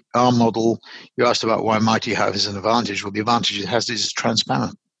area. Our model, you asked about why Mighty Hive is an advantage. Well, the advantage it has is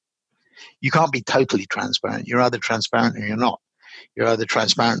transparent. You can't be totally transparent. You're either transparent or you're not. You're either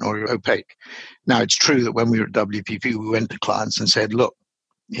transparent or you're opaque. Now, it's true that when we were at WPP, we went to clients and said, look,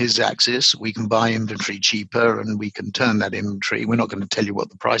 here's Xaxis. We can buy inventory cheaper and we can turn that inventory. We're not going to tell you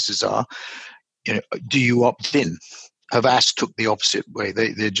what the prices are. do you opt in? Havas took the opposite way.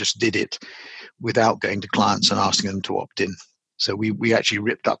 They just did it without going to clients and asking them to opt in. So we actually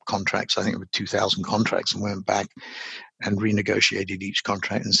ripped up contracts. I think it was 2,000 contracts, and went back and renegotiated each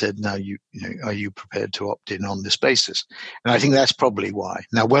contract and said, "Now, are you prepared to opt in on this basis?" And I think that's probably why.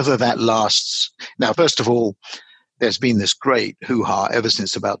 Now, whether that lasts. Now, first of all, there's been this great hoo-ha ever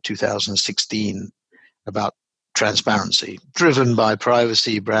since about 2016 about transparency, driven by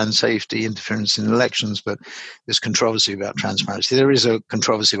privacy, brand safety, interference in elections, but there's controversy about transparency. There is a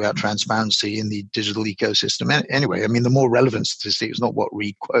controversy about transparency in the digital ecosystem. Anyway, I mean, the more relevant statistic is not what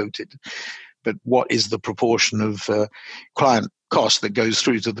Reed quoted, but what is the proportion of client cost that goes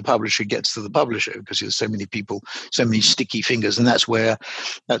through to the publisher gets to the publisher, because there's so many people, so many sticky fingers, and that's where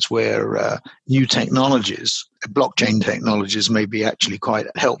new technologies, blockchain technologies, may be actually quite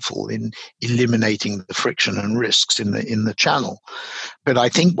helpful in eliminating the friction and risks in the channel. But I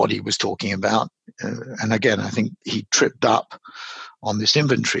think what he was talking about, and again, I think he tripped up on this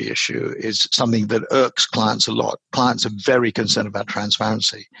inventory issue, is something that irks clients a lot. Clients are very concerned about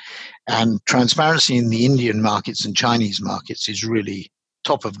transparency. And transparency in the Indian markets and Chinese markets is really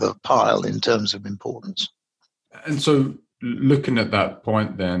top of the pile in terms of importance. And so looking at that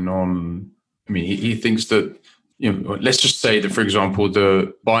point then he thinks that, let's just say that, for example,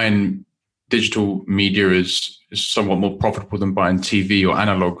 the buying digital media is somewhat more profitable than buying TV or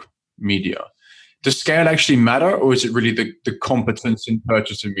analog media. Does scale actually matter, or is it really the competence in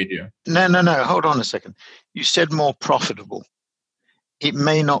purchasing media? No. Hold on a second. You said more profitable. It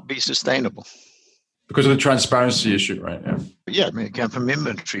may not be sustainable. Because of the transparency issue, right? Yeah, it came from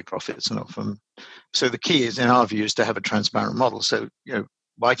inventory profits and not from... So the key is, in our view, is to have a transparent model. So,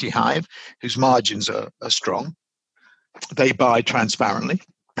 YT Hive, whose margins are strong, they buy transparently.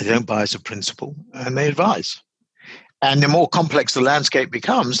 They don't buy as a principal, and they advise. And the more complex the landscape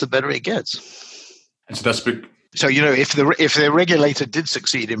becomes, the better it gets. And so that's big. So, if the regulator did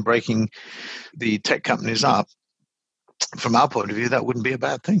succeed in breaking the tech companies up, from our point of view, that wouldn't be a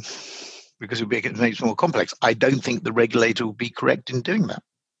bad thing, because it makes it more complex. I don't think the regulator will be correct in doing that.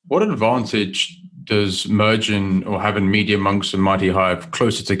 What advantage does merging or having Media Monks and Mighty Hive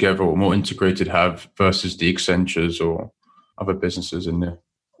closer together or more integrated have versus the Accentures or other businesses in there?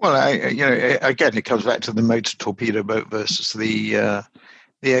 Well, again, it comes back to the motor torpedo boat versus the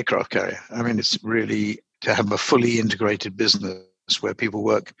aircraft carrier. I mean, it's really to have a fully integrated business where people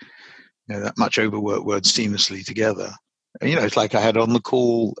work, that much overwork words seamlessly together. It's like I had on the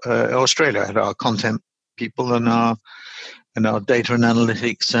call Australia. I had our content people and our data and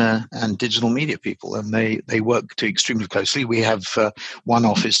analytics and digital media people, and they work extremely closely. We have one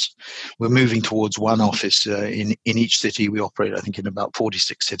office. We're moving towards one office in each city. We operate, I think, in about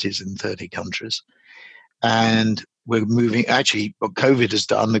 46 cities in 30 countries. And we're moving, actually, what COVID has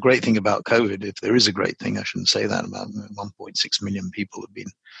done, the great thing about COVID, if there is a great thing, I shouldn't say that, about 1.6 million people have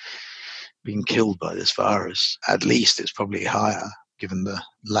been killed by this virus. At least it's probably higher, given the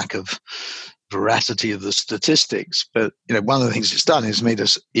lack of veracity of the statistics. But one of the things it's done is made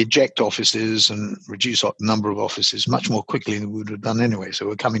us eject offices and reduce the number of offices much more quickly than we would have done anyway. So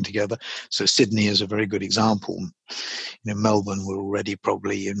we're coming together. So Sydney is a very good example. Melbourne, we're already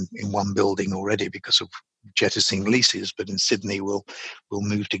probably in one building already because of jettisoning leases, but in Sydney we'll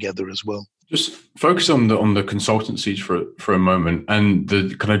move together as well. Just focus on the consultancies for a moment, and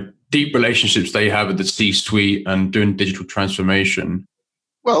the kind of deep relationships they have at the C-suite and doing digital transformation.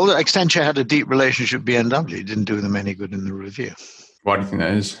 Well, Accenture had a deep relationship with BMW. It didn't do them any good in the review. Why do you think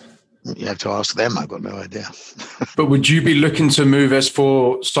that is? You have to ask them. I've got no idea. But would you be looking to move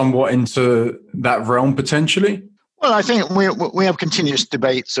S4 somewhat into that realm potentially? Well, I think we have continuous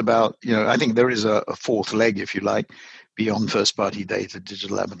debates about, I think there is a fourth leg, if you like, beyond first-party data,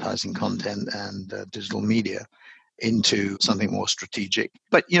 digital advertising content, and digital media, into something more strategic.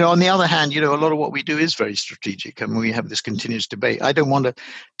 But, on the other hand, a lot of what we do is very strategic, and we have this continuous debate. I don't want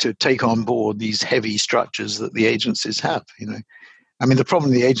to take on board these heavy structures that the agencies have, I mean, the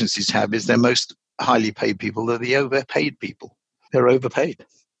problem the agencies have is they're most highly paid people. They're the overpaid people. They're overpaid.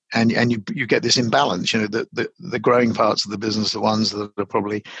 And you get this imbalance, the growing parts of the business, the ones that are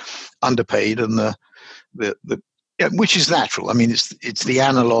probably underpaid, and which is natural. I mean, it's the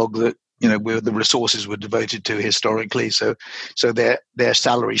analog that, where the resources were devoted to historically. So their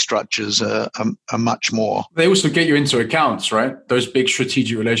salary structures are much more. They also get you into accounts, right? Those big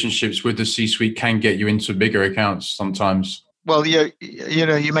strategic relationships with the C-suite can get you into bigger accounts sometimes. Well, you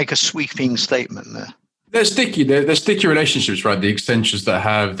make a sweeping statement there. They're sticky. They're sticky relationships, right? The Accentures that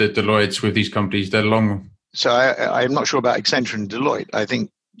have the Deloittes with these companies, they're long. So I'm not sure about Accenture and Deloitte. I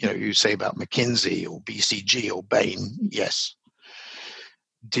think, you say about McKinsey or BCG or Bain, yes.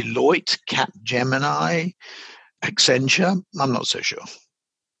 Deloitte, Capgemini, Accenture? I'm not so sure.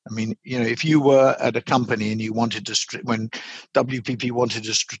 I mean, if you were at a company and you wanted to, when WPP wanted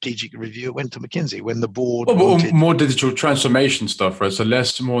a strategic review, it went to McKinsey. When the board wanted more digital transformation stuff, right? So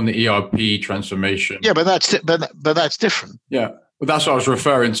more in the ERP transformation. Yeah, but that's different. Yeah, well, that's what I was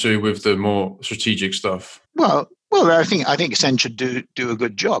referring to with the more strategic stuff. Well, I think Accenture do a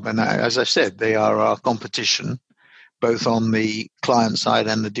good job, and as I said, they are our competition, both on the client side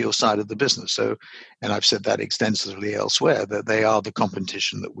and the deal side of the business. So, and I've said that extensively elsewhere, that they are the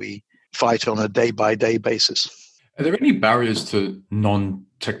competition that we fight on a day-by-day basis. Are there any barriers to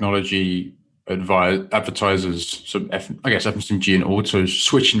non-technology advertisers, so I guess FMCG and autos,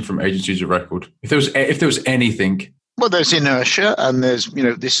 switching from agencies of record? If there was anything. Well, there's inertia, and there's,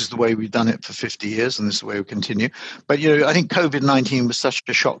 this is the way we've done it for 50 years, and this is the way we continue. But, I think COVID-19 was such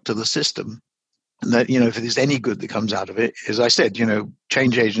a shock to the system that, if there's any good that comes out of it, as I said,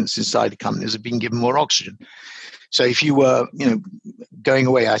 change agents inside the companies have been given more oxygen. So if you were, going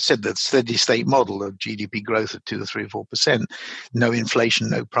away, I said the steady state model of GDP growth of 2 or 3 or 4%, no inflation,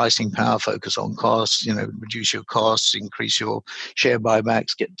 no pricing power, focus on costs, reduce your costs, increase your share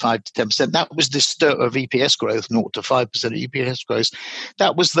buybacks, get 5 to 10%. That was this of EPS growth, 0 to 5% EPS growth.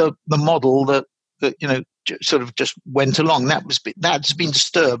 That was the model that sort of just went along. That's been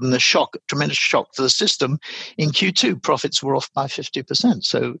disturbed, and the tremendous shock to the system. In Q2, profits were off by 50%.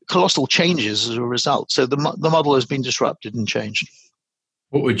 So colossal changes as a result. So the model has been disrupted and changed.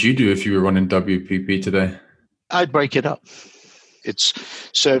 What would you do if you were running WPP today? I'd break it up. It's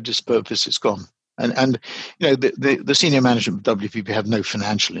served its purpose. It's gone. And the senior management of WPP have no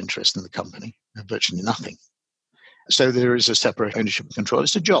financial interest in the company, virtually nothing. So there is a separate ownership and control.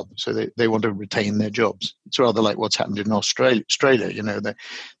 It's a job. So they want to retain their jobs. It's rather like what's happened in Australia.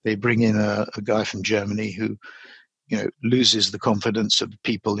 They bring in a guy from Germany who, loses the confidence of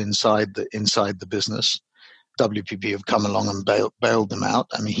people inside the business. WPP have come along and bailed them out.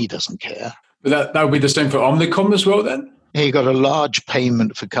 I mean, he doesn't care. But that would be the same for Omnicom as well, then? He got a large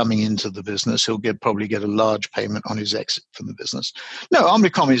payment for coming into the business. He'll probably get a large payment on his exit from the business. No,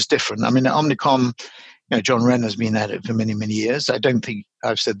 Omnicom is different. I mean, Omnicom, John Wren has been at it for many, many years. I don't think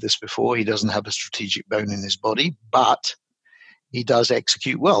I've said this before. He doesn't have a strategic bone in his body, but he does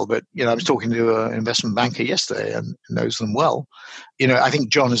execute well. But, I was talking to an investment banker yesterday and knows them well. I think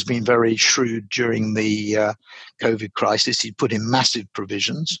John has been very shrewd during the COVID crisis. He put in massive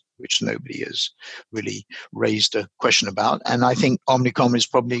provisions, which nobody has really raised a question about. And I think Omnicom is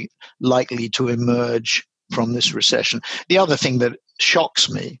probably likely to emerge from this recession. The other thing that shocks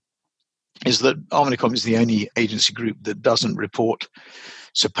me is that Omnicom is the only agency group that doesn't report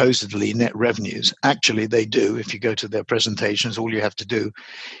supposedly net revenues. Actually, they do. If you go to their presentations, all you have to do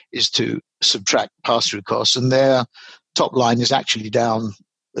is to subtract pass-through costs, and their top line is actually down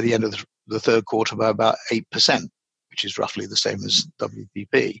at the end of the third quarter by about 8%, which is roughly the same as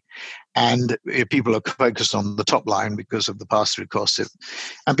WPP. And people are focused on the top line because of the pass-through costs,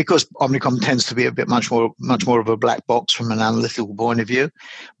 and because Omnicom tends to be a bit much more of a black box from an analytical point of view.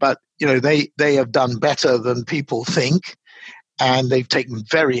 But they have done better than people think. And they've taken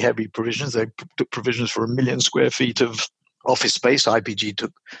very heavy provisions. They took provisions for 1 million square feet of office space. IPG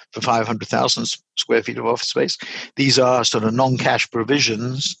took for 500,000 square feet of office space. These are sort of non-cash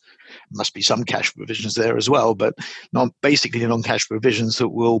provisions. Must be some cash provisions there as well, but basically non-cash provisions that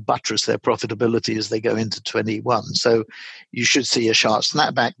will buttress their profitability as they go into 21. So you should see a sharp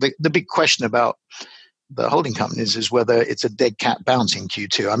snapback. The big question about the holding companies is whether it's a dead cat bounce in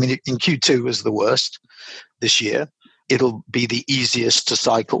Q2. I mean, in Q2 was the worst this year. It'll be the easiest to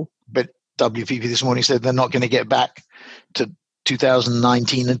cycle, but WPP this morning said they're not going to get back to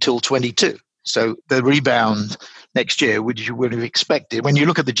 2019 until 22. So the rebound next year, which you would have expected, when you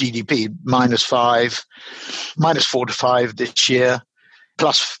look at the GDP, -4 to 5 this year,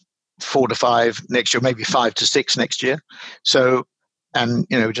 +4 to 5 next year, maybe 5 to 6 next year. So, and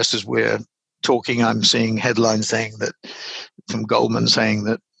just as we're talking, I'm seeing headlines saying that from Goldman saying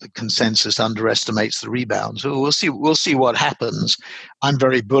that the consensus underestimates the rebound. So we'll see what happens. I'm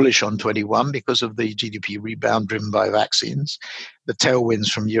very bullish on 21 because of the GDP rebound driven by vaccines, the tailwinds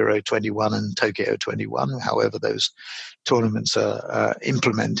from Euro 21 and Tokyo 21, however those tournaments are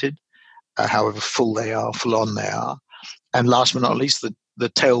implemented, however full on they are. And last but not least, the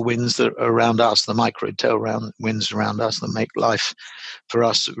tailwinds that are around us, the micro tailwinds around us that make life for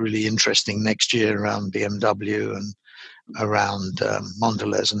us really interesting next year around BMW and around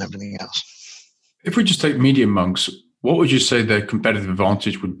Mondelez and everything else. If we just take Media Monks, what would you say their competitive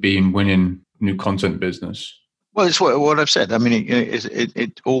advantage would be in winning new content business? Well, it's what I've said. I mean,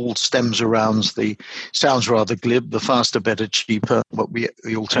 it all stems around sounds rather glib, the faster, better, cheaper.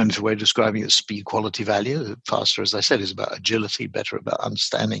 The alternative way of describing it is speed, quality, value. Faster, as I said, is about agility, better about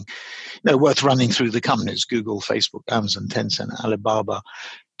understanding. Worth running through the companies: Google, Facebook, Amazon, Tencent, Alibaba,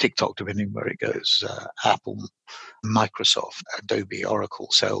 TikTok, depending where it goes, Apple, Microsoft, Adobe, Oracle,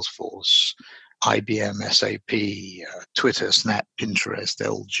 Salesforce, IBM, SAP, Twitter, Snap, Pinterest,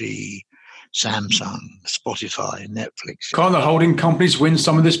 LG, Samsung, Spotify, Netflix. Can't the holding companies win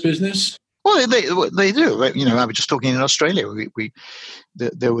some of this business? Well, they do. I was just talking in Australia.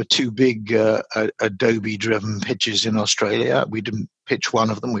 There were two big Adobe-driven pitches in Australia. We didn't pitch one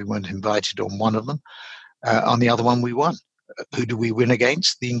of them. We weren't invited on one of them. On the other one, we won. Who do we win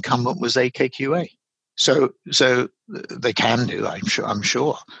against? The incumbent was AKQA. So they can do, I'm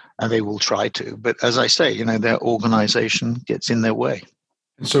sure, and they will try to. But as I say, their organization gets in their way.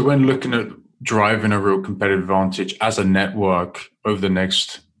 And so when looking at driving a real competitive advantage as a network over the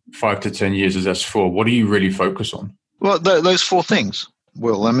next 5 to 10 years as S4, what do you really focus on? Well, those four things,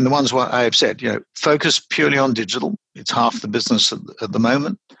 Will. I mean, the ones what I have said, focus purely on digital. It's half the business at the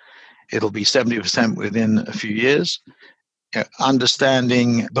moment. It'll be 70% within a few years.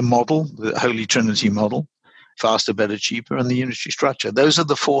 Understanding the model, the Holy Trinity model, faster, better, cheaper, and the industry structure. Those are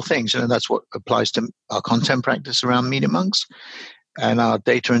the four things. That's what applies to our content practice around Media Monks and our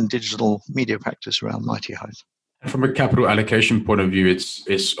data and digital media practice around Mighty Hive. From a capital allocation point of view,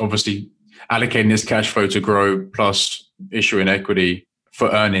 it's obviously allocating this cash flow to grow plus issuing equity for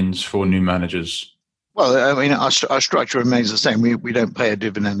earnings for new managers. Well, I mean, our structure remains the same. We don't pay a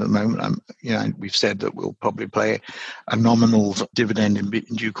dividend at the moment. We've said that we'll probably pay a nominal dividend in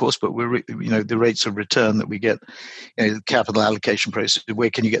due course, but the rates of return that we get, the capital allocation process, where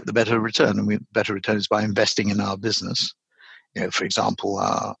can you get the better return? And the better return is by investing in our business. For example,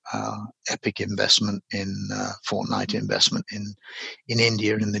 our Epic investment in Fortnite investment in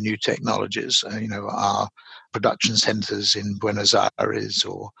India in the new technologies. Our production centers in Buenos Aires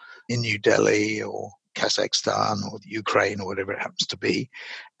or in New Delhi or Kazakhstan or Ukraine or whatever it happens to be,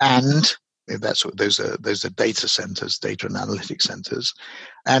 and those are data centers, data and analytics centers,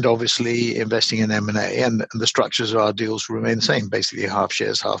 and obviously investing in M&A, and the structures of our deals remain the same. Basically, half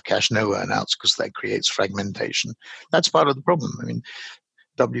shares, half cash, no earnouts, because that creates fragmentation. That's part of the problem. I mean,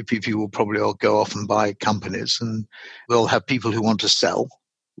 WPP will probably all go off and buy companies, and we'll have people who want to sell,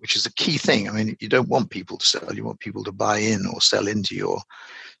 which is a key thing. I mean, you don't want people to sell; you want people to buy in or sell into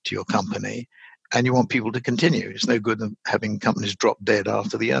your company. And you want people to continue. It's no good having companies drop dead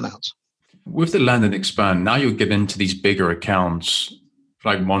after the earnouts. With the land and expand, now you're getting into these bigger accounts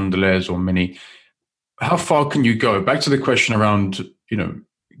like Mondelez or Mini. How far can you go? Back to the question around,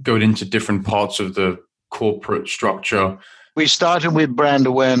 going into different parts of the corporate structure. We started with brand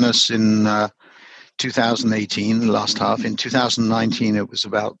awareness in 2018, the last half. In 2019, it was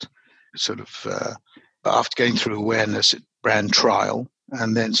about after going through awareness, brand trial.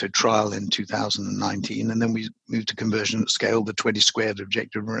 And then trial in 2019, and then we moved to conversion at scale, the 20 squared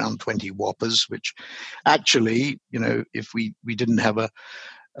objective around 20 whoppers, which actually, if we didn't have a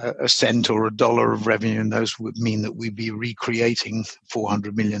cent or a dollar of revenue in those, would mean that we'd be recreating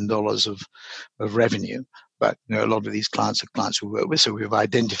 $400 million of revenue. But a lot of these clients are clients we work with, so we've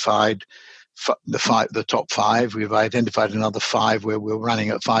identified the top five. We've identified another five where we're running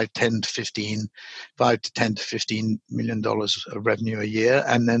at $5 to $10 to $15 million of revenue a year,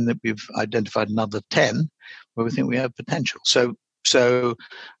 and then we've identified another 10 where we think we have potential. So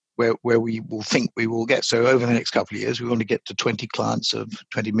where we will think we will get. So over the next couple of years, we want to get to 20 clients of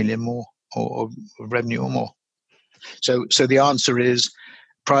 20 million more or revenue or more. So the answer is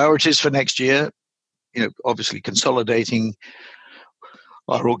priorities for next year. Obviously consolidating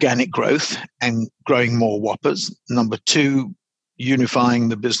our organic growth and growing more whoppers. Number two, unifying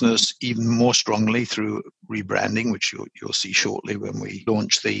the business even more strongly through rebranding, which you'll see shortly when we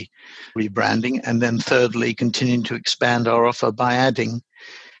launch the rebranding. And then thirdly, continuing to expand our offer by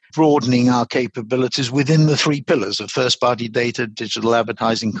broadening our capabilities within the three pillars of first-party data, digital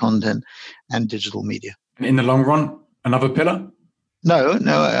advertising content, and digital media. In the long run, another pillar? No,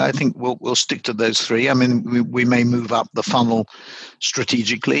 I think we'll stick to those three. I mean, we may move up the funnel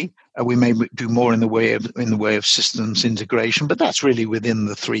strategically. We may do more in the way of systems integration, but that's really within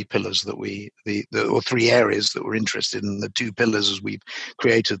the three pillars or three areas that we're interested in. The two pillars as we've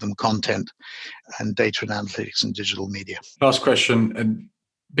created them: content and data and analytics and digital media. Last question: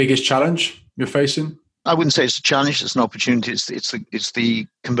 biggest challenge you're facing? I wouldn't say it's a challenge, it's an opportunity. It's the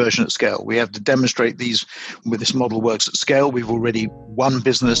conversion at scale. We have to demonstrate this model works at scale. We've already won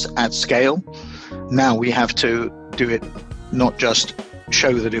business at scale. Now we have to do it not just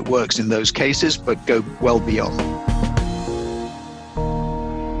show that it works in those cases, but go well beyond.